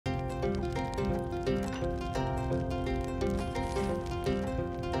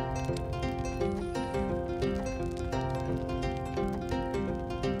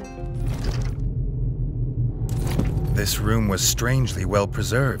This room was strangely well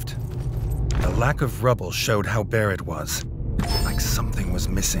preserved. The lack of rubble showed how bare it was, like something was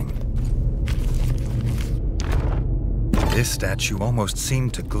missing. This statue almost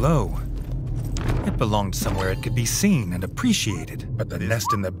seemed to glow. It belonged somewhere it could be seen and appreciated, but the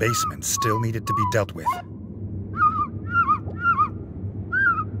nest in the basement still needed to be dealt with.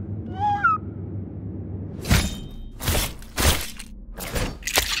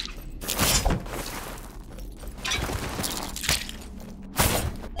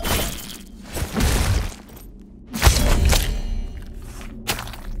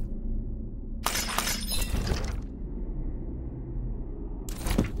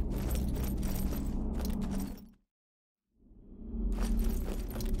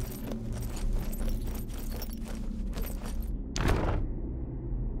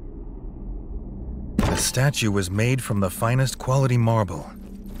 The statue was made from the finest quality marble.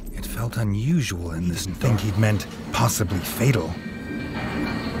 It felt unusual in this thing he'd meant possibly fatal.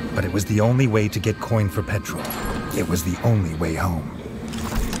 But it was the only way to get coin for petrol. It was the only way home.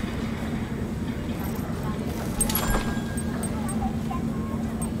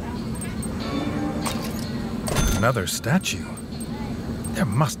 Another statue. There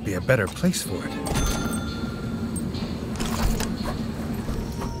must be a better place for it.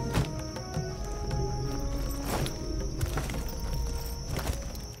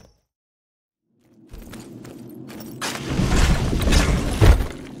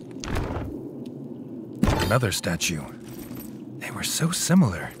 Another statue. They were so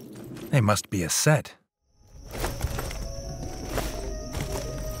similar. They must be a set.